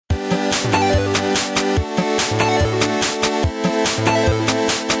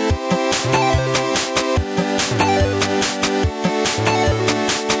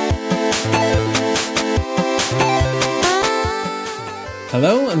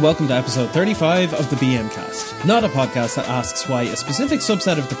and welcome to episode 35 of the BM Cast. Not a podcast that asks why a specific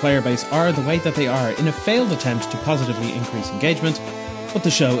subset of the player base are the way that they are in a failed attempt to positively increase engagement, but the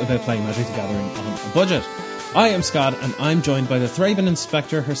show about playing Magic the Gathering on a budget. I am Scott, and I'm joined by the Thraben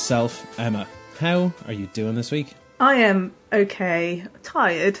Inspector herself, Emma. How are you doing this week? I am okay.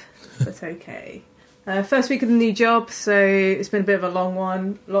 Tired, but okay. First week of the new job, so it's been a bit of a long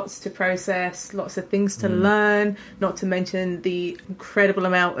one. Lots to process, lots of things to learn, not to mention the incredible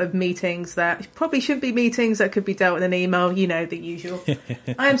amount of meetings that probably should be meetings that could be dealt with an email, you know, the usual.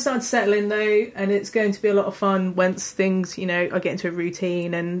 I am starting to settle in though, and it's going to be a lot of fun once things, you know, I get into a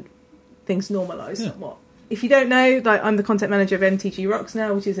routine and things normalise somewhat. If you don't know, like, I'm the content manager of MTG Rocks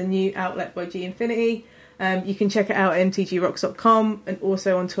now, which is a new outlet by G Infinity. You can check it out at mtgrocks.com and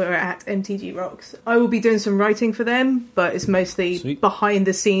also on Twitter at mtgrocks. I will be doing some writing for them, but it's mostly behind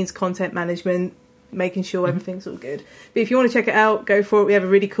the scenes content management, making sure everything's all good. But if you want to check it out, go for it. We have a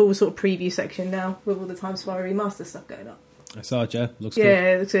really cool sort of preview section now with all the Time Spy Remaster stuff going up. I saw it, yeah. Looks good.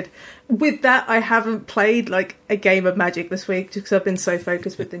 Yeah, it looks good. With that, I haven't played like a game of Magic this week just because I've been so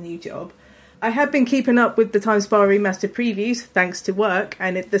focused with the new job. I have been keeping up with the Time Spy Remastered previews thanks to work,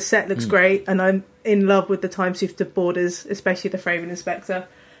 and the set looks great, and I'm in love with the Time Shifted borders, especially the Thraben Inspector,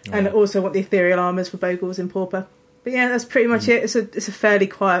 and I also want the Ethereal Armours for Bogles and Pauper. But yeah, that's pretty much it. It's a fairly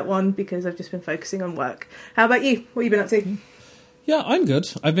quiet one because I've just been focusing on work. How about you? What have you been up to? Yeah, I'm good.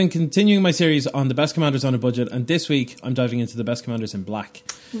 I've been continuing my series on the best commanders on a budget, and this week I'm diving into the best commanders in black.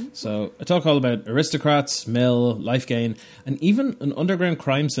 So I talk all about aristocrats, mill, life gain, and even an underground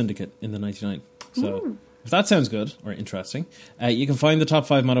crime syndicate in the 99. So if that sounds good or interesting, you can find the top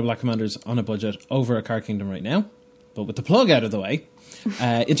 5 mono black commanders on a budget over at Card Kingdom right now. But with the plug out of the way,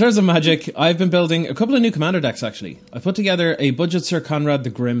 in terms of Magic, I've been building a couple of new commander decks actually. I put together a budget Sir Conrad the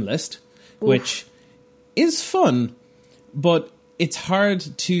Grim list, which is fun, but it's hard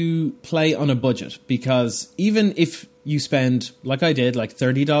to play on a budget because even if you spend, like I did, like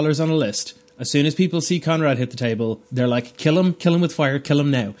 $30 on a list, as soon as people see Conrad hit the table, they're like, kill him with fire, kill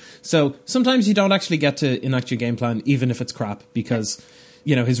him now. So sometimes you don't actually get to enact your game plan, even if it's crap, because,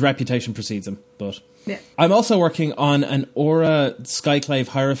 you know, his reputation precedes him. But I'm also working on an Aura Skyclave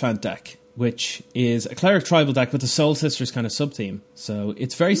Hierophant deck, which is a cleric tribal deck with a Soul Sisters kind of sub-theme. So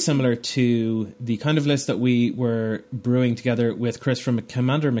it's very similar to the kind of list that we were brewing together with Chris from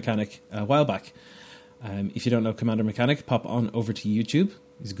Commander Mechanic a while back. If you don't know Commander Mechanic, pop on over to YouTube.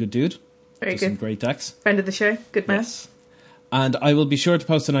 He's a good dude. Very good. Some great decks. Friend of the show. Good man. Yes. And I will be sure to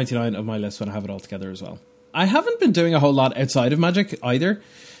post a 99 of my list when I have it all together as well. I haven't been doing a whole lot outside of Magic either.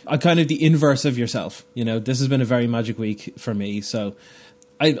 I'm kind of the inverse of yourself. You know, this has been a very Magic week for me, so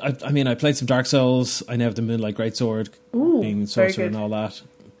I mean, I played some Dark Souls. I now have the Moonlight Greatsword, being Sorcerer and all that.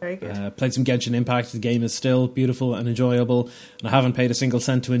 Very good. Played some Genshin Impact. The game is still beautiful and enjoyable, and I haven't paid a single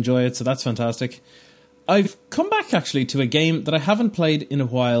cent to enjoy it, so that's fantastic. I've come back, actually, to a game that I haven't played in a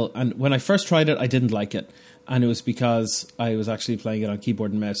while, and when I first tried it, I didn't like it. And it was because I was actually playing it on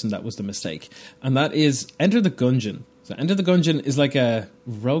keyboard and mouse, and that was the mistake. And that is Enter the Gungeon. So Enter the Gungeon is like a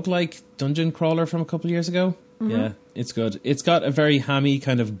roguelike dungeon crawler from a couple of years ago. Yeah, it's good. It's got a very hammy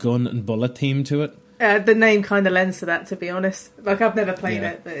kind of gun and bullet theme to it. The name kind of lends to that, to be honest. Like, I've never played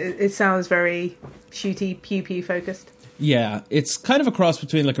it, but it sounds very shooty, pew-pew focused. Yeah, it's kind of a cross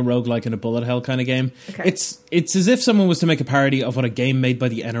between like a roguelike and a bullet hell kind of game. Okay. It's as if someone was to make a parody of what a game made by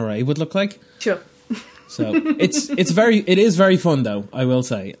the NRA would look like. Sure. So it is very fun though, I will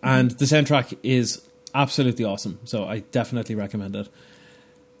say. And the soundtrack is absolutely awesome. So I definitely recommend it.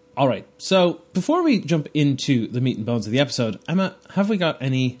 All right, so before we jump into the meat and bones of the episode, Emma, have we got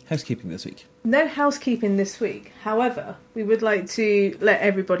any housekeeping this week? No housekeeping this week. However, we would like to let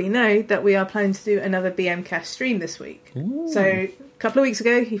everybody know that we are planning to do another BM Cast stream this week. Ooh. So a couple of weeks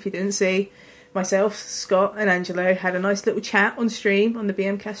ago, if you didn't see, myself, Scott and Angelo had a nice little chat on stream, on the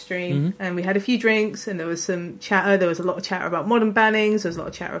BM Cast stream, and we had a few drinks and there was some chatter. There was a lot of chatter about modern bannings, there was a lot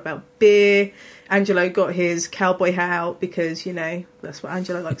of chatter about beer. Angelo got his cowboy hat out because, you know, that's what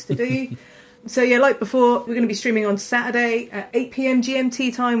Angelo likes to do. So yeah, like before, we're going to be streaming on Saturday at 8 p.m.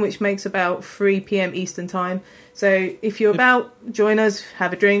 GMT time, which makes about 3 p.m. Eastern time. So if you're about, join us,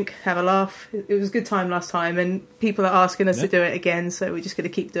 have a drink, have a laugh. It was a good time last time, and people are asking us to do it again, so we're just going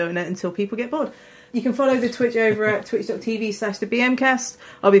to keep doing it until people get bored. You can follow the Twitch over at twitch.tv/thebmcast.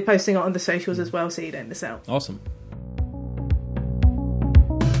 I'll be posting it on the socials as well, so you don't miss out. Awesome.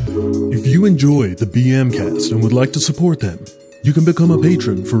 If you enjoy the BM Cast and would like to support them, you can become a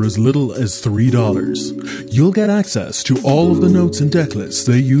patron for as little as $3. You'll get access to all of the notes and deck lists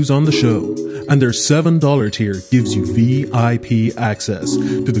they use on the show, and their $7 tier gives you VIP access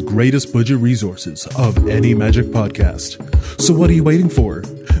to the greatest budget resources of any Magic podcast. So what are you waiting for?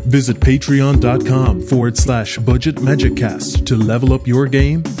 Visit patreon.com/budgetmagiccast to level up your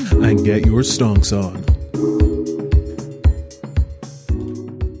game and get your stonks on.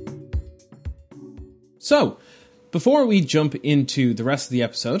 So, before we jump into the rest of the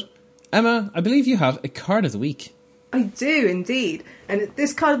episode, Emma, I believe you have a card of the week. I do indeed, and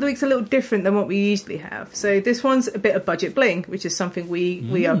this card of the week's a little different than what we usually have. So this one's a bit of budget bling, which is something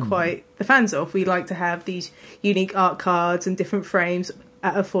we are quite the fans of. We like to have these unique art cards and different frames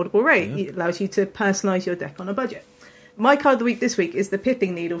at an affordable rate. It allows you to personalise your deck on a budget. My card of the week this week is the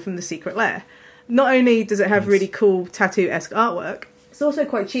Pithing Needle from the Secret Lair. Not only does it have really cool tattoo-esque artwork, it's also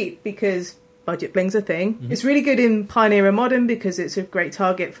quite cheap because budget bling's a thing. It's really good in Pioneer and Modern because it's a great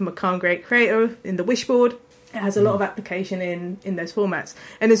target for Makan Great Creator in the Wishboard. It has a lot of application in those formats.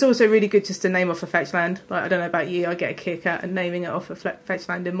 And it's also really good just to name off a fetch land. Like, I don't know about you, I get a kick out and naming it off a fetch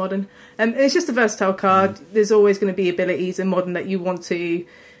land in Modern. It's just a versatile card. There's always going to be abilities in Modern that you want to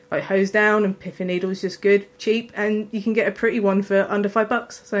like hose down, and Pithing Needle is just good, cheap, and you can get a pretty one for under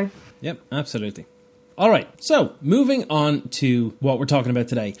 $5. So yep, absolutely. All right, so moving on to what we're talking about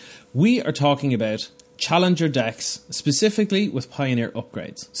today. We are talking about Challenger decks, specifically with Pioneer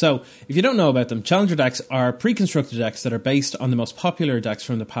upgrades. So, if you don't know about them, Challenger decks are pre-constructed decks that are based on the most popular decks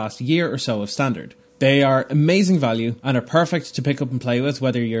from the past year or so of Standard. They are amazing value and are perfect to pick up and play with,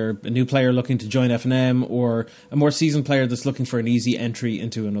 whether you're a new player looking to join F&M or a more seasoned player that's looking for an easy entry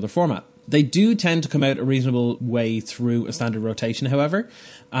into another format. They do tend to come out a reasonable way through a Standard rotation, however,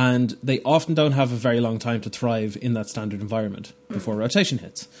 and they often don't have a very long time to thrive in that Standard environment before rotation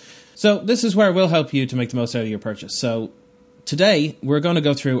hits. So this is where we'll help you to make the most out of your purchase. So today, we're going to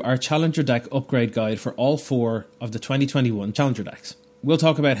go through our Challenger deck upgrade guide for all 4 of the 2021 Challenger decks. We'll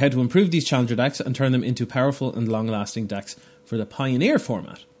talk about how to improve these Challenger decks and turn them into powerful and long-lasting decks for the Pioneer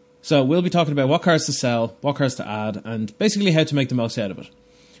format. So we'll be talking about what cards to sell, what cards to add, and basically how to make the most out of it.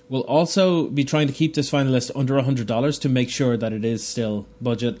 We'll also be trying to keep this final list under $100 to make sure that it is still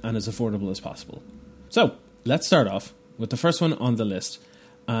budget and as affordable as possible. So, let's start off with the first one on the list.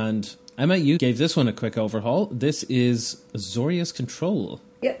 And Emma, you gave this one a quick overhaul. This is Azorius Control.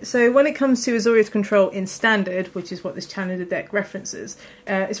 Yeah, so when it comes to Azorius Control in Standard, which is what this Challenger deck references,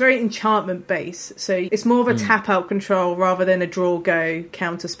 it's very enchantment based. So it's more of a tap out control rather than a draw go,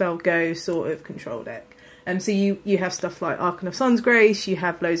 counter spell go sort of control deck. So you have stuff like Archon of Sun's Grace, you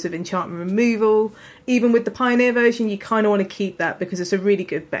have loads of enchantment removal. Even with the Pioneer version, you kind of want to keep that because it's a really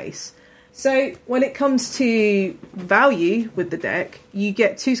good base. So when it comes to value with the deck, you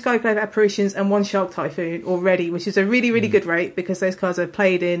get 2 Skyclave Apparitions and 1 Shark Typhoon already, which is a really, really good rate because those cards are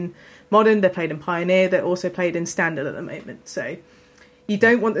played in Modern, they're played in Pioneer, they're also played in Standard at the moment. So you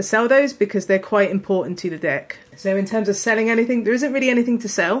don't want to sell those because they're quite important to the deck. So in terms of selling anything, there isn't really anything to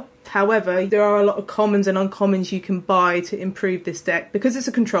sell. However, there are a lot of commons and uncommons you can buy to improve this deck. Because it's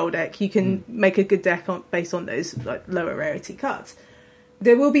a control deck, you can make a good deck based on those like lower rarity cards.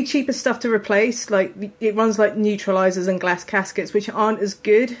 There will be cheaper stuff to replace, like it runs like neutralizers and glass caskets, which aren't as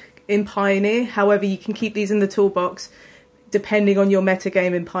good in Pioneer. However, you can keep these in the toolbox. Depending on your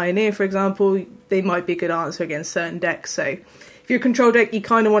metagame in Pioneer, for example, they might be a good answer against certain decks. So if you're a control deck, you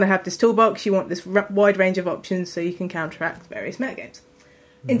kind of want to have this toolbox. You want this wide range of options so you can counteract various metagames.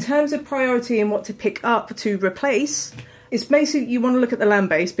 In terms of priority and what to pick up to replace, it's basically you want to look at the land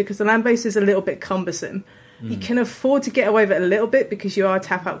base because the land base is a little bit cumbersome. You can afford to get away with it a little bit because you are a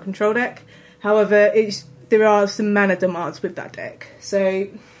tap-out control deck. However, there are some mana demands with that deck. So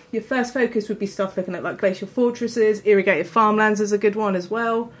your first focus would be stuff looking at like Glacial Fortresses, Irrigated Farmlands is a good one as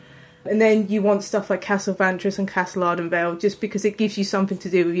well. And then you want stuff like Castle Vantress and Castle Ardenvale just because it gives you something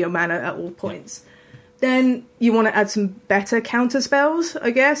to do with your mana at all points. Then you want to add some better counter spells, I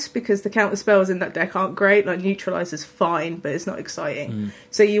guess, because the counter spells in that deck aren't great. Like Neutralizer's fine, but it's not exciting.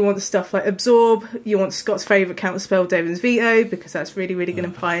 So you want stuff like Absorb. You want Scott's favourite counter spell, Devon's Veto, because that's really, really good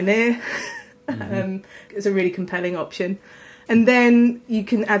in Pioneer. It's a really compelling option. And then you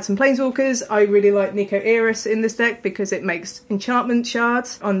can add some Planeswalkers. I really like Nico Eris in this deck because it makes enchantment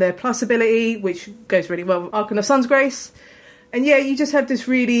shards on their plus ability, which goes really well with Archon of Sun's Grace. And yeah, you just have this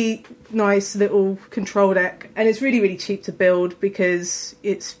really nice little control deck. And it's really, really cheap to build because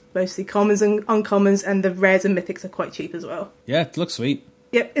it's mostly commons and uncommons, and the rares and mythics are quite cheap as well. Yeah, it looks sweet.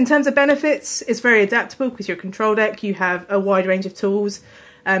 Yep, in terms of benefits, it's very adaptable because you're a control deck. You have a wide range of tools,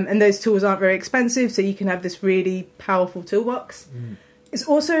 and those tools aren't very expensive, so you can have this really powerful toolbox. It's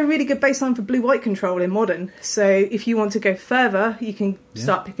also a really good baseline for blue-white control in Modern. So if you want to go further, you can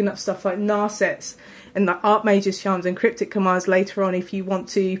start picking up stuff like Narsets and like Archmage's Charms and Cryptic Commands later on. If you want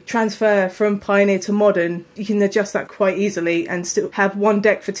to transfer from Pioneer to Modern, you can adjust that quite easily and still have one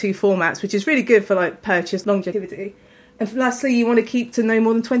deck for 2 formats, which is really good for like purchase longevity. And lastly, you want to keep to no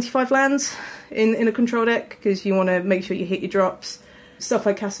more than 25 lands in a control deck, because you want to make sure you hit your drops. Stuff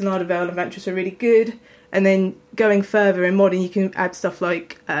like Castaneda, Veil and Ventress are really good. And then going further in Modern, you can add stuff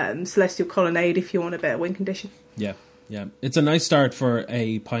like Celestial Colonnade if you want a better win condition. Yeah. It's a nice start for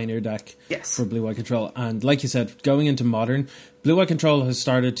a Pioneer deck for Blue-White Control. And like you said, going into Modern, Blue-White Control has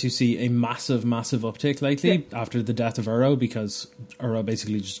started to see a massive uptick lately after the death of Uro, because Uro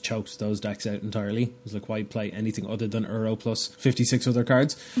basically just choked those decks out entirely. It was like, why play anything other than Uro plus 56 other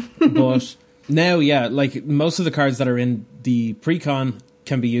cards? But now, like most of the cards that are in the Precon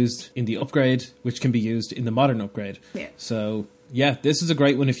can be used in the upgrade, which can be used in the Modern upgrade. Yeah. So, this is a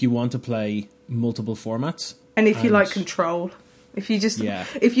great one if you want to play multiple formats. And if you like control, if you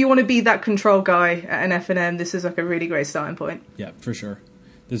want to be that control guy at an FNM, this is like a really great starting point. Yeah, for sure.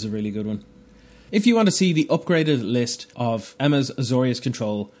 This is a really good one. If you want to see the upgraded list of Emma's Azorius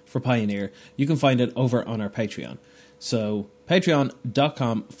Control for Pioneer, you can find it over on our Patreon. So,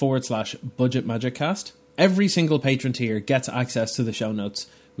 patreon.com/budgetmagiccast. Every single patron tier gets access to the show notes,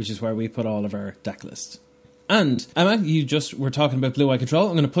 which is where we put all of our deck lists. And Emma, you just were talking about Blue-White Control.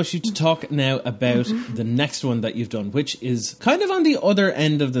 I'm going to push you to talk now about the next one that you've done, which is kind of on the other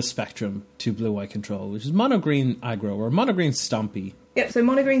end of the spectrum to Blue-White Control, which is Mono Green Aggro, or Mono Green Stompy. Yep, so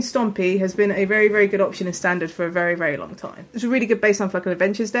Mono Green Stompy has been a very, very good option in Standard for a very, very long time. It's a really good baseline for like an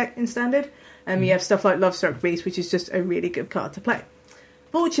Adventures deck in Standard. And you have stuff like Lovestruck Beast, which is just a really good card to play.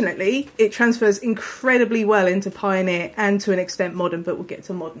 Fortunately, it transfers incredibly well into Pioneer and to an extent Modern, but we'll get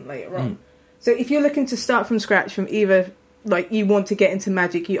to Modern later on. So if you're looking to start from scratch from either, like you want to get into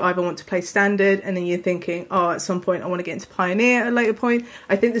Magic, you either want to play Standard and then you're thinking, at some point I want to get into Pioneer at a later point,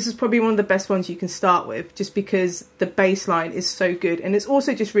 I think this is probably one of the best ones you can start with, just because the baseline is so good and it's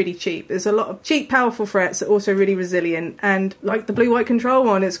also just really cheap. There's a lot of cheap, powerful threats that are also really resilient, and like the Blue-White Control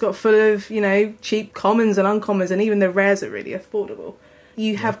one, it's got full of, cheap commons and uncommons, and even the rares are really affordable.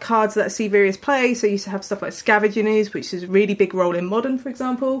 You have cards that see various play, so you have stuff like Scavenger News, which is a really big role in Modern, for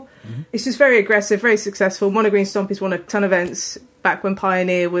example. It's just very aggressive, very successful. Mono Green Stompy's won a ton of events back when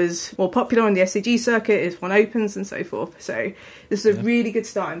Pioneer was more popular on the SCG circuit. It's won Opens and so forth. So this is a really good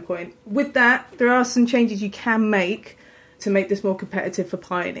starting point. With that, there are some changes you can make to make this more competitive for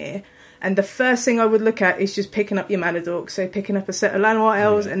Pioneer. And the first thing I would look at is just picking up your mana dorks. So picking up a set of Llanowar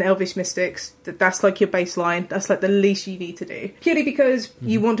Elves and Elvish Mystics. That's like your baseline. That's like the least you need to do. Purely because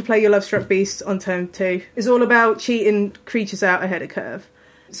you want to play your Lovestruck Beast on turn 2. It's all about cheating creatures out ahead of curve.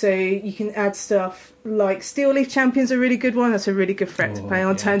 So you can add stuff like Steel Leaf Champion's a really good one. That's a really good threat to play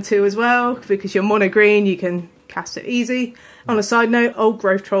on turn 2 as well. Because you're mono green, you can cast it easy. On a side note, Old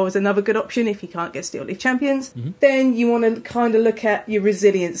Growth Troll is another good option if you can't get Steel Leaf Champions. Then you want to kind of look at your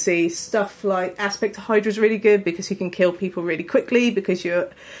resiliency. Stuff like Aspect to Hydra is really good because you can kill people really quickly, because you're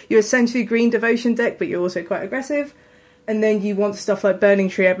essentially green devotion deck, but you're also quite aggressive. And then you want stuff like Burning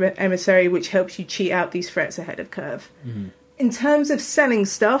Tree Emissary, which helps you cheat out these threats ahead of curve. In terms of selling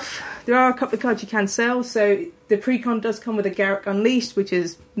stuff, there are a couple of cards you can sell. So the Precon does come with a Garruk Unleashed, which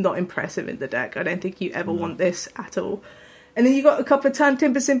is not impressive in the deck. I don't think you ever want this at all. And then you got a couple of Tan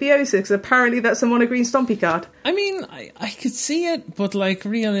Timber Symbiosis. Apparently that's a Mono Green Stompy card. I mean, I could see it, but like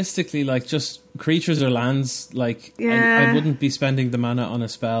realistically, like just creatures or lands, like I wouldn't be spending the mana on a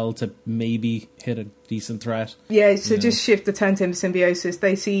spell to maybe hit a decent threat. Yeah, so just shift the Tan Timber Symbiosis.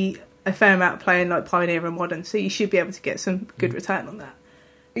 They see a fair amount of playing like Pioneer and Modern, so you should be able to get some good return on that.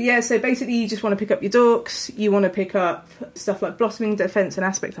 But yeah, so basically you just want to pick up your dorks, you want to pick up stuff like Blossoming Defense and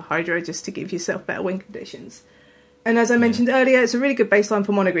Aspect to Hydra just to give yourself better win conditions. And as I mentioned earlier, it's a really good baseline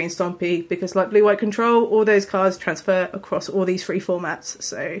for Mono Green Stompy because like Blue-White Control, all those cards transfer across all these three formats.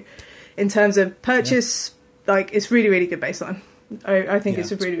 So in terms of purchase, like it's really, really good baseline. I think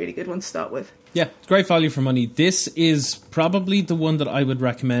it's a really, really good one to start with. Yeah, it's great value for money. This is probably the one that I would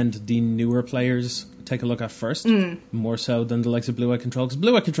recommend the newer players take a look at first, more so than the likes of Blue-White Control. Because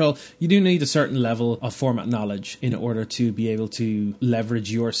Blue-White Control, you do need a certain level of format knowledge in order to be able to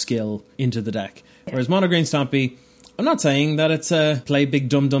leverage your skill into the deck. Whereas Mono Green Stompy, I'm not saying that it's a play big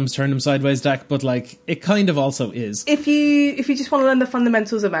dum-dums, turn them sideways deck, but like it kind of also is. If you just want to learn the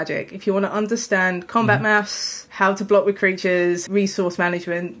fundamentals of Magic, if you want to understand combat maths, how to block with creatures, resource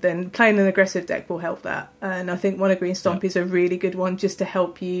management, then playing an aggressive deck will help that. And I think Mono Green Stompy is a really good one just to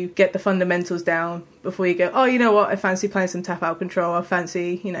help you get the fundamentals down before you go, oh, you know what, I fancy playing some tap out control, I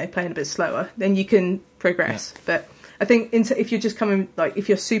fancy, playing a bit slower. Then you can progress. But I think if you're just coming, like, if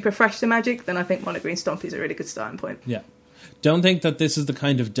you're super fresh to Magic, then I think Mono Green Stompy is a really good starting point. Yeah. Don't think that this is the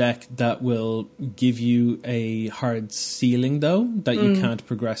kind of deck that will give you a hard ceiling, though, that you can't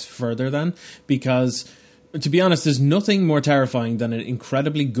progress further than, because To be honest, there's nothing more terrifying than an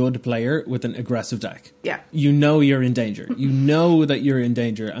incredibly good player with an aggressive deck. Yeah. You know you're in danger. You know that you're in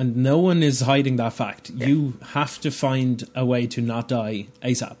danger, and no one is hiding that fact. Yeah. You have to find a way to not die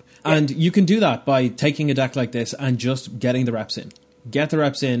ASAP. Yeah. And you can do that by taking a deck like this and just getting the reps in. Get the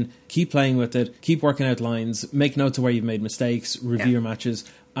reps in, keep playing with it, keep working out lines, make notes of where you've made mistakes, review your matches,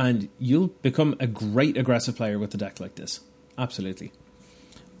 and you'll become a great aggressive player with a deck like this. Absolutely.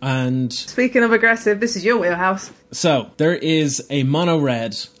 And speaking of aggressive, this is your wheelhouse. So there is a mono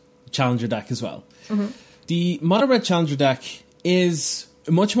red challenger deck as well. Mm-hmm. The mono red challenger deck is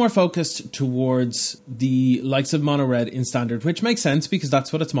much more focused towards the likes of mono red in standard, which makes sense because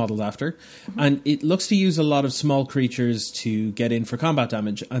that's what it's modeled after. Mm-hmm. And it looks to use a lot of small creatures to get in for combat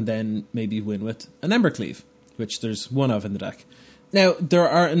damage and then maybe win with an Embercleave, which there's one of in the deck. Now, there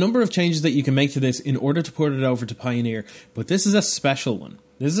are a number of changes that you can make to this in order to port it over to Pioneer, but this is a special one.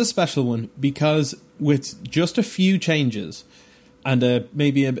 This is a special one because with just a few changes and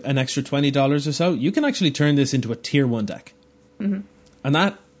maybe an extra $20 or so, you can actually turn this into a tier 1 deck. Mm-hmm. And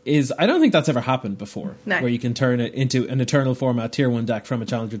that is, I don't think that's ever happened before, where you can turn it into an Eternal format tier 1 deck from a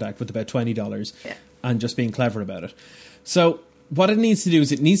challenger deck with about $20 and just being clever about it. So what it needs to do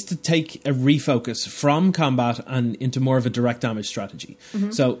is it needs to take a refocus from combat and into more of a direct damage strategy.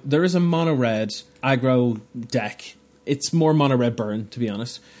 Mm-hmm. So there is a mono red aggro deck. It's more mono red burn, to be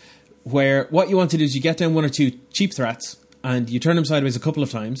honest, where what you want to do is you get down one or two cheap threats and you turn them sideways a couple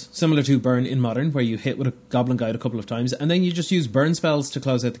of times, similar to burn in Modern, where you hit with a Goblin Guide a couple of times, and then you just use burn spells to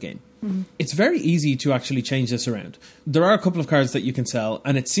close out the game. Mm-hmm. It's very easy to actually change this around. There are a couple of cards that you can sell,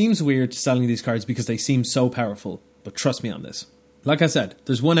 and it seems weird selling these cards because they seem so powerful, but trust me on this. Like I said,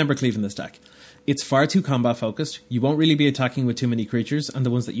 there's one Embercleave in this deck. It's far too combat focused. You won't really be attacking with too many creatures, and the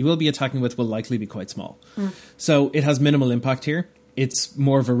ones that you will be attacking with will likely be quite small. So it has minimal impact here. It's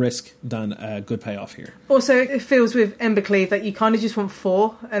more of a risk than a good payoff here. Also, it feels with Embercleave that you kind of just want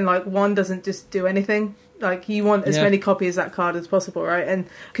 4, and like 1 doesn't just do anything. Like you want as many copies of that card as possible, right? And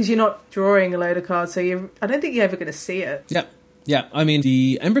because you're not drawing a load of cards, so I don't think you're ever going to see it. Yeah. I mean,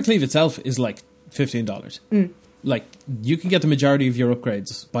 the Embercleave itself is like $15. Like, you can get the majority of your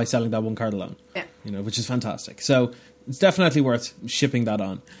upgrades by selling that one card alone. Yeah. Which is fantastic. So, it's definitely worth shipping that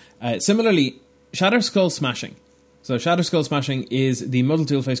on. Similarly, Shatterskull Smashing. So, Shatterskull Smashing is the Muddle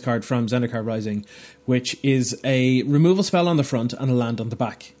Toolface card from Zendikar Rising, which is a removal spell on the front and a land on the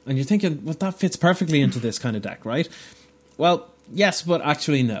back. And you're thinking, well, that fits perfectly into this kind of deck, right? Well, yes, but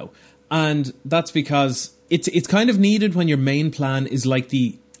actually no. And that's because it's kind of needed when your main plan is like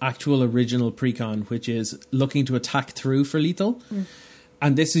the actual original precon, which is looking to attack through for lethal,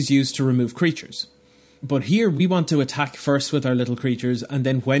 and this is used to remove creatures. But here we want to attack first with our little creatures, and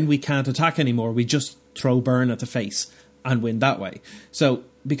then when we can't attack anymore, we just throw burn at the face and win that way. So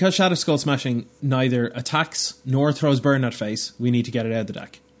because Shatterskull Smashing neither attacks nor throws burn at face, we need to get it out of the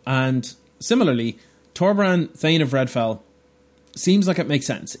deck. And similarly, Torbran, Thane of Redfell seems like it makes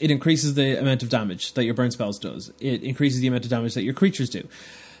sense. It increases the amount of damage that your burn spells does. It increases the amount of damage that your creatures do.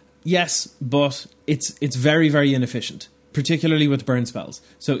 Yes, but it's very, very inefficient, particularly with burn spells.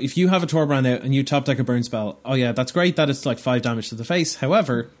 So if you have a Torbran out and you top deck a burn spell, oh yeah, that's great that it's like 5 damage to the face.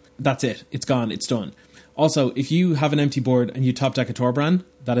 However, that's it. It's gone. It's done. Also, if you have an empty board and you top deck a Torbran,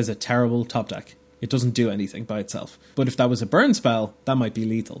 that is a terrible top deck. It doesn't do anything by itself. But if that was a burn spell, that might be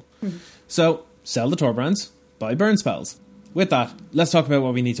lethal. Mm-hmm. So sell the Torbrans, buy burn spells. With that, let's talk about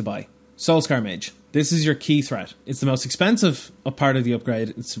what we need to buy. Soulscar Mage. This is your key threat. It's the most expensive part of the upgrade.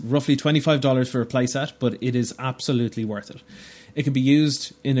 It's roughly $25 for a playset, but it is absolutely worth it. It can be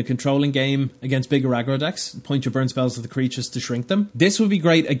used in a controlling game against bigger aggro decks. Point your burn spells at the creatures to shrink them. This would be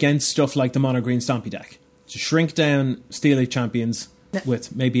great against stuff like the mono green Stompy deck. To shrink down Steel Age champions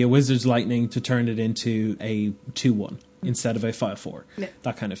with maybe a Wizard's Lightning to turn it into a 2-1 instead of a 5-4.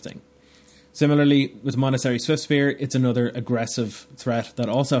 That kind of thing. Similarly, with Monastery Swiftspear, it's another aggressive threat that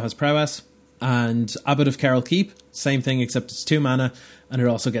also has prowess. And Abbot of Carol Keep, same thing except it's 2 mana, and it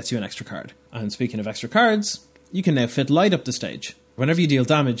also gets you an extra card. And speaking of extra cards, you can now fit Light up the stage. Whenever you deal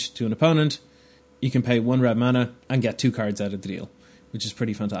damage to an opponent, you can pay 1 red mana and get 2 cards out of the deal, which is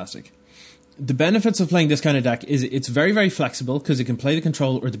pretty fantastic. The benefits of playing this kind of deck is it's very, very flexible because it can play the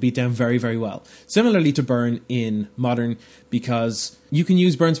control or the beatdown very, very well. Similarly to Burn in Modern, because you can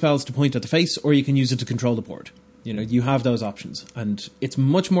use burn spells to point at the face or you can use it to control the board. You have those options. And it's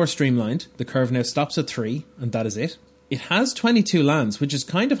much more streamlined. The curve now stops at 3, and that is it. It has 22 lands, which is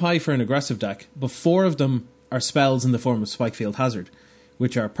kind of high for an aggressive deck, but 4 of them are spells in the form of Spikefield Hazard,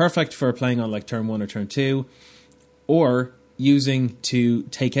 which are perfect for playing on like turn 1 or turn 2, or using to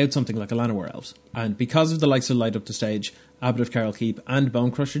take out something like a Llanowar Elves. And because of the likes of Light Up the Stage, Abbot of Carol Keep, and Bone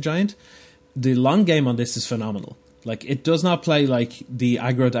Crusher Giant, the long game on this is phenomenal. Like, it does not play like the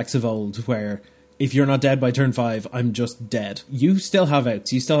aggro decks of old, where if you're not dead by turn 5, I'm just dead. You still have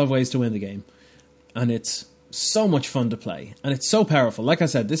outs. You still have ways to win the game. And it's so much fun to play. And it's so powerful. Like I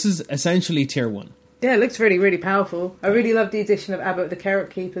said, this is essentially tier 1. Yeah, it looks really, really powerful. I really love the addition of Abbott the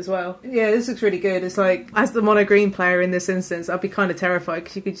Carrot Keep as well. Yeah, this looks really good. It's like, as the mono green player in this instance, I'd be kind of terrified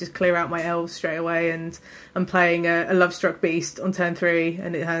because you could just clear out my elves straight away, and I'm playing a Lovestruck Beast on turn 3,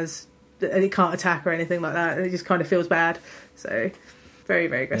 and it can't attack or anything like that. It just kind of feels bad. So, very,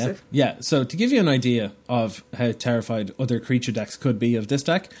 very aggressive. Yeah, so to give you an idea of how terrified other creature decks could be of this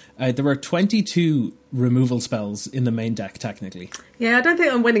deck, there were 22 removal spells in the main deck, technically. Yeah, I don't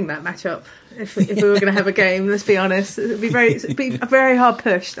think I'm winning that matchup if we were going to have a game, let's be honest. It'd be a very hard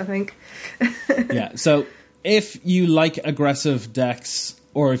pushed, I think. Yeah, so if you like aggressive decks,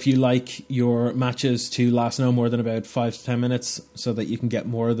 or if you like your matches to last no more than about 5 to 10 minutes so that you can get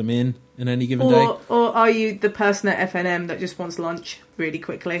more of them in any given day. Or are you the person at FNM that just wants lunch really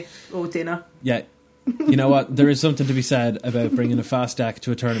quickly, or dinner? Yeah. You know what? There is something to be said about bringing a fast deck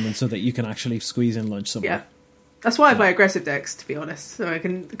to a tournament so that you can actually squeeze in lunch somewhere. Yeah. That's why I play aggressive decks, to be honest. So I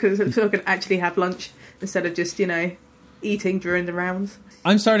can actually have lunch instead of just, eating during the rounds.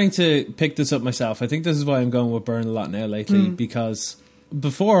 I'm starting to pick this up myself. I think this is why I'm going with Burn a lot now lately, because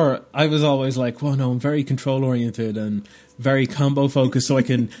before I was always like, well, no, I'm very control oriented and very combo focused, so I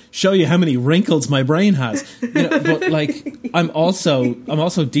can show you how many wrinkles my brain has. But like, I'm also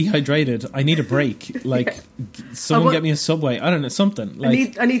dehydrated. I need a break. Like, someone get me a Subway. I don't know, something.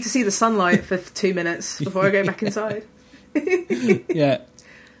 Like, I need to see the sunlight for 2 minutes before I go back inside. Yeah.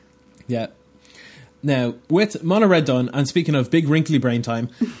 Now, with Mono Red done, and speaking of big wrinkly brain time,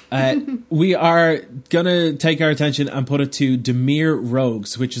 we are going to take our attention and put it to Dimir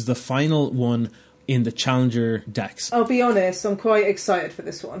Rogues, which is the final one in the Challenger decks. I'll be honest, I'm quite excited for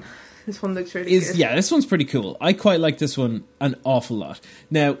this one. This one looks really good. Yeah, this one's pretty cool. I quite like this one an awful lot.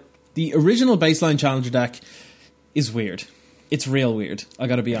 Now, the original baseline Challenger deck is weird. It's real weird, I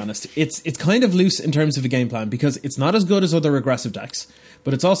gotta be honest. It's kind of loose in terms of a game plan, because it's not as good as other aggressive decks,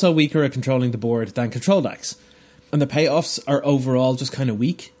 but it's also weaker at controlling the board than control decks. And the payoffs are overall just kind of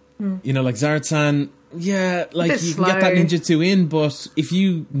weak. Like Zard-san, yeah, like you can get that ninjutsu in, but if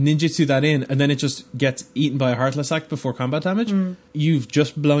you ninjutsu that in and then it just gets eaten by a Heartless Act before combat damage, you've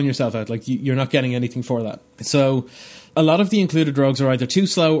just blown yourself out. Like, you're not getting anything for that. So a lot of the included rogues are either too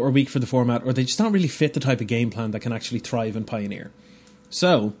slow or weak for the format, or they just don't really fit the type of game plan that can actually thrive in Pioneer.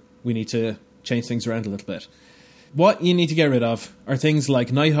 So we need to change things around a little bit. What you need to get rid of are things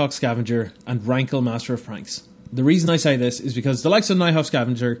like Nighthawk Scavenger and Rankle Master of Pranks. The reason I say this is because the likes of Nighthawk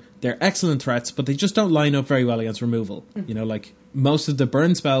Scavenger, they're excellent threats, but they just don't line up very well against removal. Like, most of the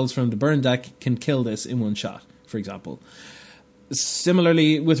burn spells from the burn deck can kill this in one shot, for example.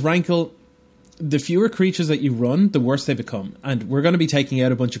 Similarly, with Rankle, the fewer creatures that you run, the worse they become. And we're going to be taking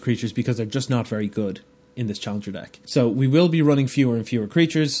out a bunch of creatures because they're just not very good in this Challenger deck. So we will be running fewer and fewer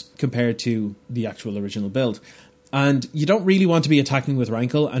creatures compared to the actual original build. And you don't really want to be attacking with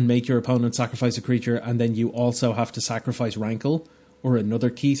Rankle and make your opponent sacrifice a creature, and then you also have to sacrifice Rankle or another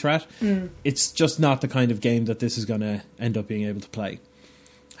key threat. It's just not the kind of game that this is going to end up being able to play.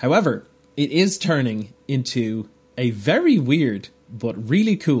 However, it is turning into a very weird but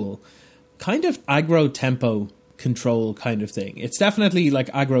really cool kind of aggro tempo control kind of thing. It's definitely like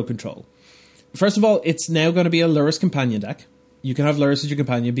aggro control. First of all, it's now going to be a Lurrus companion deck. You can have Lurrus as your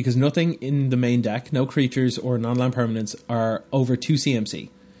companion because nothing in the main deck, no creatures or non-land permanents, are over 2 CMC.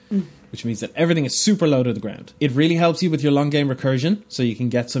 Which means that everything is super low to the ground. It really helps you with your long game recursion, so you can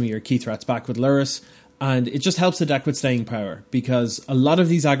get some of your key threats back with Lurrus, and it just helps the deck with staying power, because a lot of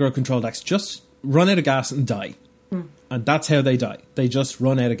these aggro control decks just run out of gas and die. And that's how they die. They just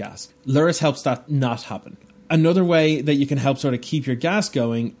run out of gas. Lurrus helps that not happen. Another way that you can help sort of keep your gas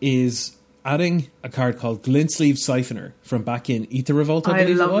going is adding a card called Glintsleeve Siphoner from back in Aether Revolt, I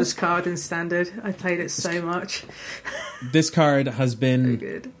believe. I love this card in Standard. I played it so much. This card has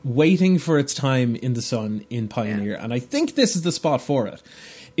been waiting for its time in the sun in Pioneer, and I think this is the spot for it.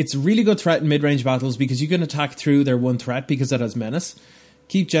 It's a really good threat in mid-range battles because you can attack through their one threat because it has Menace.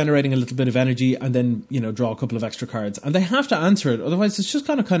 Keep generating a little bit of energy and then, draw a couple of extra cards. And they have to answer it, otherwise it's just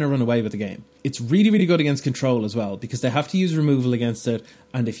going to kind of run away with the game. It's really, really good against control as well, because they have to use removal against it,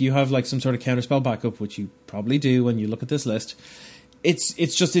 and if you have like some sort of counterspell backup, which you probably do when you look at this list,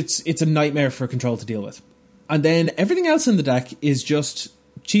 it's a nightmare for control to deal with. And then everything else in the deck is just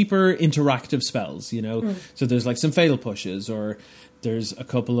cheaper interactive spells, So there's like some Fatal Pushes, or There's a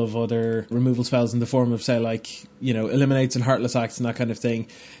couple of other removal spells in the form of, say, like, Eliminates and Heartless Acts and that kind of thing.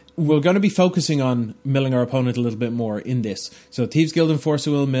 We're going to be focusing on milling our opponent a little bit more in this. So Thieves Guild Enforcer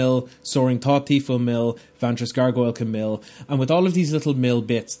will mill, Soaring Thought Thief will mill, Vantress Gargoyle can mill. And with all of these little mill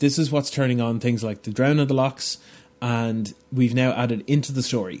bits, this is what's turning on things like the Drown of the Locks, and we've now added Into the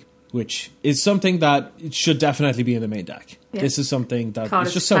Story, which is something that should definitely be in the main deck. Yeah. This is something that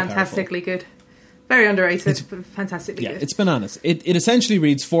is just so fantastically powerful. Good. Very underrated, but fantastically good. Yeah, it's bananas. It essentially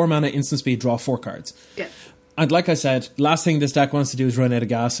reads 4 mana, instant speed, draw 4 cards. Yeah. And like I said, last thing this deck wants to do is run out of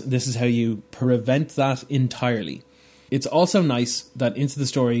gas. This is how you prevent that entirely. It's also nice that Into the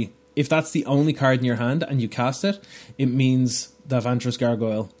Story, if that's the only card in your hand and you cast it, it means that Vantress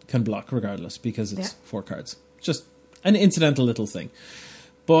Gargoyle can block regardless because it's 4 cards. Just an incidental little thing.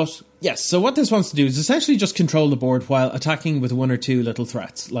 But yes, so what this wants to do is essentially just control the board while attacking with 1 or 2 little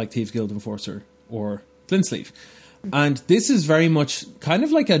threats like Thieves Guild Enforcer or Glintsleeve. And this is very much kind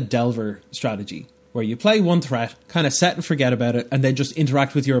of like a Delver strategy, where you play 1 threat, kind of set and forget about it, and then just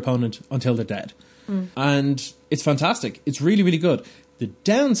interact with your opponent until they're dead. And it's fantastic. It's really, really good. The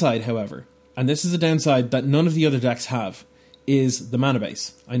downside, however, and this is a downside that none of the other decks have, is the mana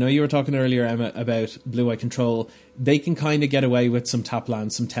base. I know you were talking earlier, Emma, about Blue-White Control. They can kind of get away with some tap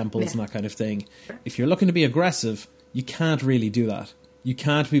lands, some temples and that kind of thing. If you're looking to be aggressive, you can't really do that. You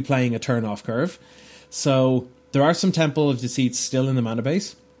can't be playing a turn-off curve. So there are some Temple of Deceit still in the mana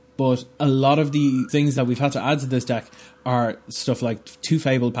base, but a lot of the things that we've had to add to this deck are stuff like 2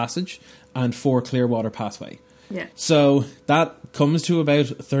 Fabled Passage and 4 Clearwater Pathway. Yeah. So that comes to about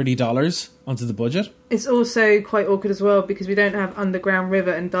 $30 onto the budget. It's also quite awkward as well because we don't have Underground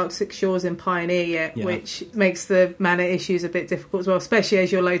River and Dark Six Shores in Pioneer yet, which makes the mana issues a bit difficult as well, especially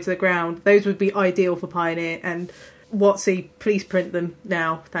as you're low to the ground. Those would be ideal for Pioneer, and WotC, please print them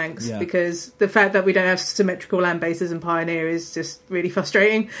now, thanks. Yeah. Because the fact that we don't have symmetrical land bases in Pioneer is just really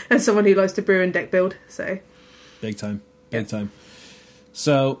frustrating as someone who likes to brew and deck build. So, Big time.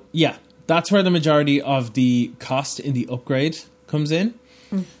 So, yeah, that's where the majority of the cost in the upgrade comes in,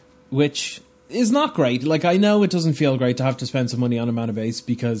 which is not great. Like, I know it doesn't feel great to have to spend some money on a mana base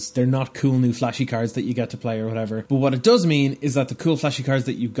because they're not cool new flashy cards that you get to play or whatever. But what it does mean is that the cool flashy cards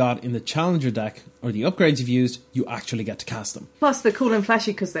that you got in the Challenger deck or the upgrades you've used, you actually get to cast them. Plus, they're cool and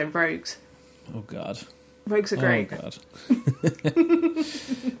flashy because they're rogues. Oh, God. Rogues are great. Oh, God.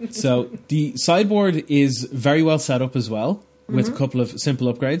 So, the sideboard is very well set up as well, with a couple of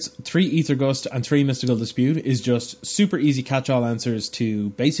simple upgrades. 3 Aether Gust and 3 Mystical Dispute is just super easy catch-all answers to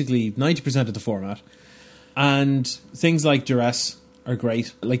basically 90% of the format. And things like Duress are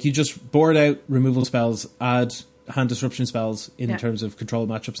great. Like, you just board out removal spells, add hand disruption spells in terms of control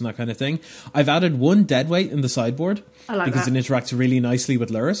matchups and that kind of thing. I've added 1 Deadweight in the sideboard because it interacts really nicely with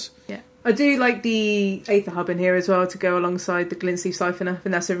Lurrus. Yeah. I do like the Aether Hub in here as well to go alongside the Glintsleeve Siphoner,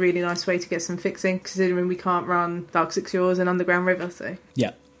 and that's a really nice way to get some fixing, considering we can't run Dark Six Shores and Underground River. So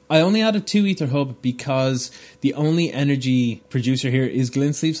yeah, I only added 2 Aether Hub because the only energy producer here is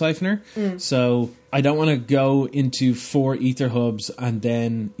Glintsleeve Siphoner, so I don't want to go into 4 Aether Hubs and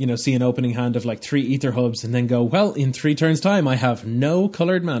then, see an opening hand of like 3 Aether Hubs and then go, well, in 3 turns time I have no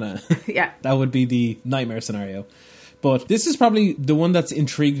coloured mana. Yeah. That would be the nightmare scenario. But this is probably the one that's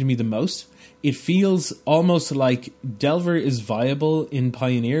intrigued me the most. It feels almost like Delver is viable in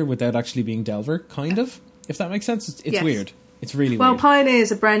Pioneer without actually being Delver, kind of, if that makes sense. It's weird. It's really weird. Well, Pioneer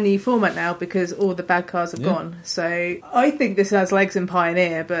is a brand new format now because all the bad cards have gone. So I think this has legs in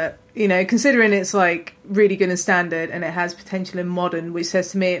Pioneer, but, considering it's like really good in Standard and it has potential in Modern, which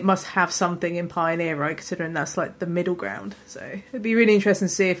says to me it must have something in Pioneer, right, considering that's like the middle ground. So it'd be really interesting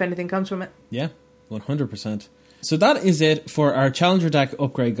to see if anything comes from it. Yeah, 100%. So that is it for our Challenger deck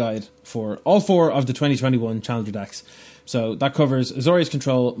upgrade guide for all 4 of the 2021 Challenger decks. So that covers Azorius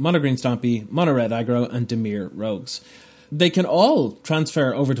Control, Mono Green Stompy, Mono Red Aggro, and Dimir Rogues. They can all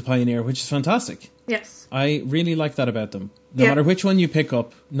transfer over to Pioneer, which is fantastic. Yes. I really like that about them. No matter which one you pick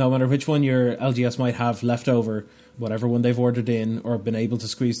up, no matter which one your LGS might have left over, whatever one they've ordered in or been able to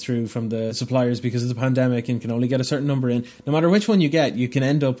squeeze through from the suppliers because of the pandemic and can only get a certain number in, no matter which one you get, you can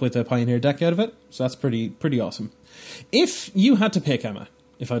end up with a Pioneer deck out of it. So that's pretty awesome. If you had to pick, Emma,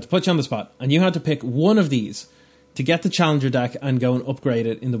 if I had to put you on the spot, and you had to pick one of these to get the Challenger deck and go and upgrade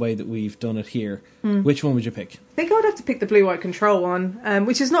it in the way that we've done it here, which one would you pick? I think I would have to pick the Blue-White Control one,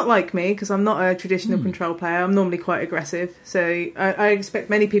 which is not like me, because I'm not a traditional control player. I'm normally quite aggressive. So I expect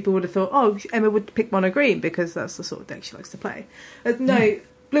many people would have thought, oh, Emma would pick Mono Green, because that's the sort of deck she likes to play. No,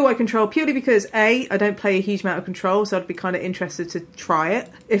 Blue-White Control, purely because, A, I don't play a huge amount of control, so I'd be kind of interested to try it,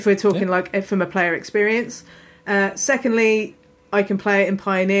 if we're talking like from a player experience. Secondly, I can play it in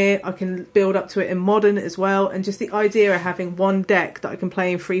Pioneer, I can build up to it in Modern as well, and just the idea of having one deck that I can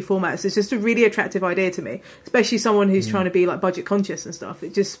play in 3 formats is just a really attractive idea to me, especially someone who's trying to be like budget conscious and stuff.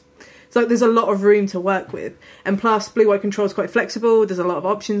 It's like there's a lot of room to work with, and plus Blue-White Control is quite flexible. There's a lot of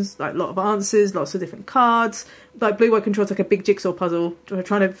options, like a lot of answers, lots of different cards. Like Blue-White Control is like a big jigsaw puzzle,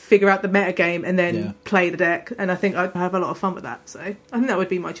 trying to figure out the meta game and then play the deck. And I think I'd have a lot of fun with that. So I think that would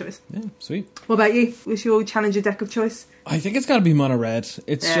be my choice. Yeah, sweet. What about you? What's your challenger deck of choice? I think it's got to be mono red.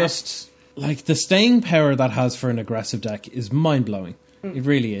 It's just like the staying power that has for an aggressive deck is mind blowing. It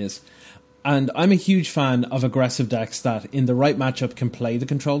really is. And I'm a huge fan of aggressive decks that, in the right matchup, can play the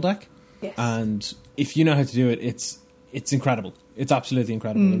control deck. Yes. And if you know how to do it, it's incredible. It's absolutely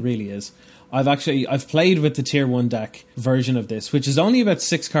incredible. It really is. I've played with the tier 1 deck version of this, which is only about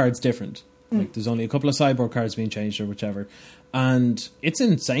 6 cards different. Like there's only a couple of sideboard cards being changed or whichever. And it's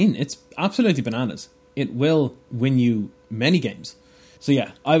insane. It's absolutely bananas. It will win you many games. So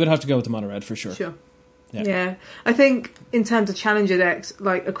yeah, I would have to go with the mono red for sure. Sure. Yeah. I think in terms of challenger decks,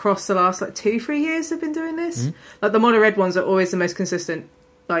 like across the last 2-3 years they've been doing this. Like the mono red ones are always the most consistent,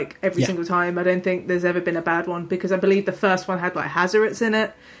 like every single time. I don't think there's ever been a bad one, because I believe the first one had like Hazarets in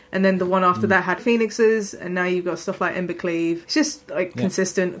it, and then the one after that had Phoenixes, and now you've got stuff like Embercleave. It's just like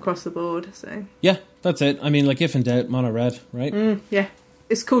consistent across the board. So yeah, that's it. I mean, like if in doubt, mono red, right? Yeah,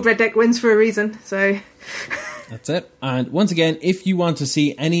 it's called Red Deck Wins for a reason. So that's it. And once again, if you want to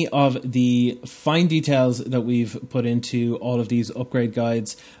see any of the fine details that we've put into all of these upgrade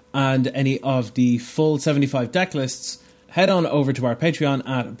guides and any of the full 75 deck lists, head on over to our Patreon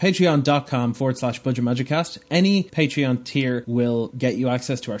at patreon.com/budgetmagicast. Any Patreon tier will get you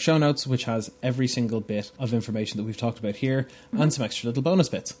access to our show notes, which has every single bit of information that we've talked about here and some extra little bonus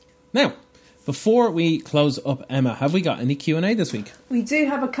bits. Now, before we close up, Emma, have we got any Q&A this week? We do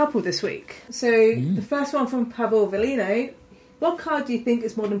have a couple this week. So the first one from Pavel Velino. What card do you think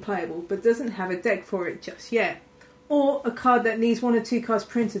is modern playable but doesn't have a deck for it just yet? Or a card that needs 1 or 2 cards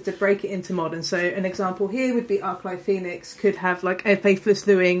printed to break it into modern. So an example here would be Arclight Phoenix. Could have like a Faithless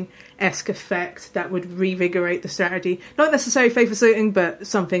Looting-esque effect that would revigorate the strategy. Not necessarily Faithless Looting, but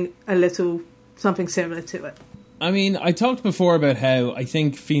something similar to it. I mean, I talked before about how I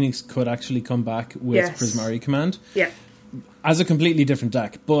think Phoenix could actually come back with Prismari Command. Yeah. As a completely different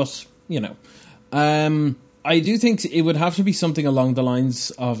deck. But, I do think it would have to be something along the lines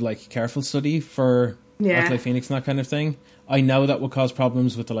of like Careful Study for Arclight Phoenix and that kind of thing. I know that would cause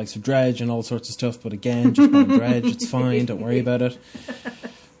problems with the likes of Dredge and all sorts of stuff, but again, just buy Dredge, it's fine, don't worry about it.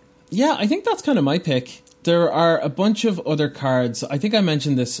 Yeah, I think that's kind of my pick. There are a bunch of other cards. I think I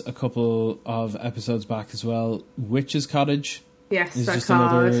mentioned this a couple of episodes back as well. Witch's Cottage. Yes, is that just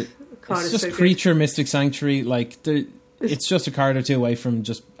card. Another. Card it's is just so Creature, Mystic Sanctuary. Like it's just a card or two away from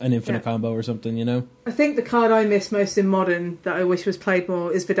just an infinite combo or something, you know? I think the card I miss most in Modern that I wish was played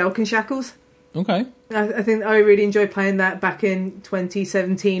more is Vidalcan Shackles. Okay. I think I really enjoyed playing that back in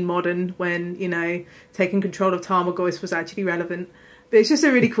 2017 Modern when, taking control of Tarmogoyf was actually relevant. But it's just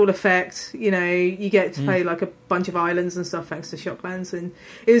a really cool effect. You get to play like a bunch of islands and stuff thanks to Shocklands, and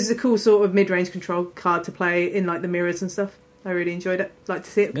it was a cool sort of mid-range control card to play in like the mirrors and stuff. I really enjoyed it. I'd like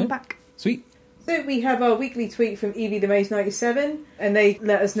to see it come back. Sweet. So we have our weekly tweet from Evie the Mage 97, and they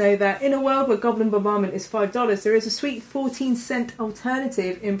let us know that in a world where Goblin Bombardment is $5, there is a sweet 14-cent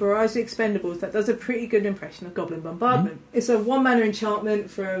alternative in Barrage the Expendables that does a pretty good impression of Goblin Bombardment. It's a 1-mana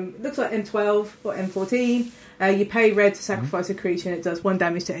enchantment from, looks like M12 or M14. You pay red to sacrifice a creature and it does 1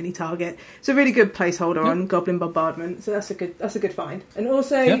 damage to any target. It's a really good placeholder on Goblin Bombardment, so that's a good find. And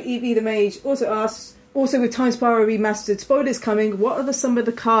also, Evie the Mage also asks, also with Time Spiral Remastered spoilers coming, what are some of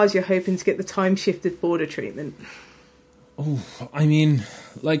the cards you're hoping to get the time-shifted border treatment? Oh, I mean,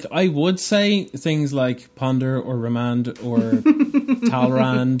 like, I would say things like Ponder or Remand or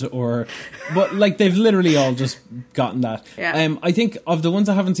Talrand but, like, they've literally all just gotten that. Yeah. I think of the ones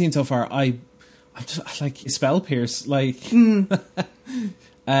I haven't seen so far, I'm just, like, Spell Pierce, like, maybe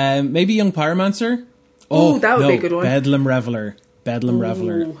Young Pyromancer. Oh, that would be a good one. Bedlam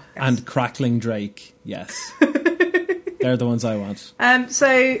Reveler, yes. and Crackling Drake, yes. They're the ones I want.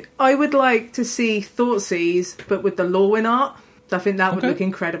 So I would like to see Thoughtseize, but with the Lorwyn art. I think that would look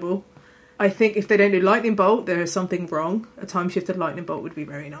incredible. I think if they don't do Lightning Bolt, there is something wrong. A time-shifted Lightning Bolt would be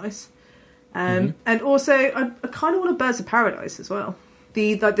very nice. And also, I kind of want a Birds of Paradise as well.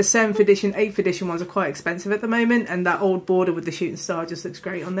 The 7th edition, 8th edition ones are quite expensive at the moment, and that old border with the shooting star just looks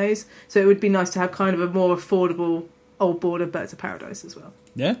great on those. So it would be nice to have kind of a more affordable old border Birds of Paradise as well.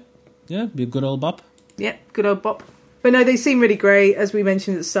 Yeah, be a good old bop. Yeah, good old bop. But no, they seem really great. As we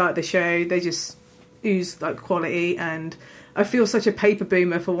mentioned at the start of the show, they just ooze like quality, and I feel such a paper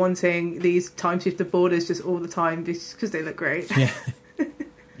boomer for wanting these time-shifted borders just all the time because they look great. Yeah.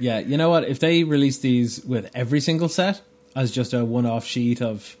 Yeah, you know what? If they release these with every single set as just a one-off sheet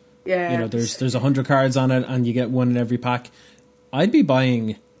of, there's 100 cards on it and you get one in every pack, I'd be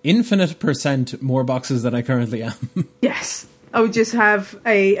buying infinite % more boxes than I currently am. Yes. I would just have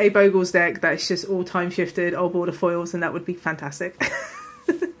a Bogles deck that's just all time-shifted, old border foils, and that would be fantastic.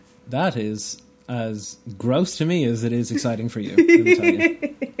 That is as gross to me as it is exciting for you, let me tell you.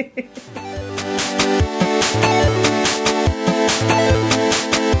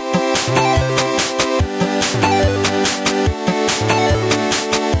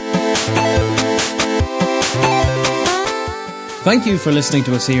 Thank you for listening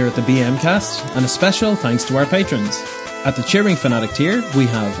to us here at the BM Cast, and a special thanks to our patrons. At the Cheering Fanatic tier, we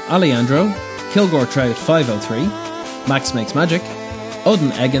have Alejandro, Kilgore Trout 503, Max Makes Magic, Odin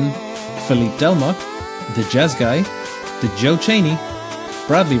Eggen, Philippe Delma, The Jazz Guy, The Joe Cheney,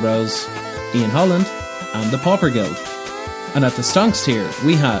 Bradley Rose, Ian Holland, and the Pauper Guild. And at the Stonks tier,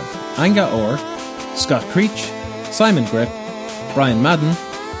 we have Anga Orr, Scott Creech, Simon Grip, Brian Madden,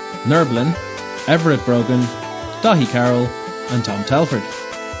 Nerblin, Everett Brogan, Dahi Carroll, and Tom Telford.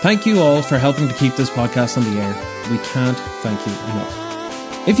 Thank you all for helping to keep this podcast on the air. We can't thank you enough.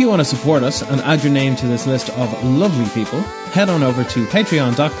 If you want to support us and add your name to this list of lovely people, head on over to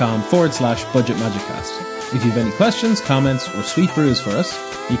patreon.com/budgetmagiccast. If you have any questions, comments, or sweet brews for us,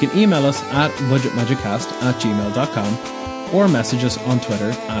 you can email us at budgetmagiccast@gmail.com or message us on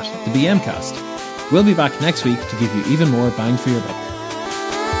Twitter @TheBMcast. We'll be back next week to give you even more bang for your buck.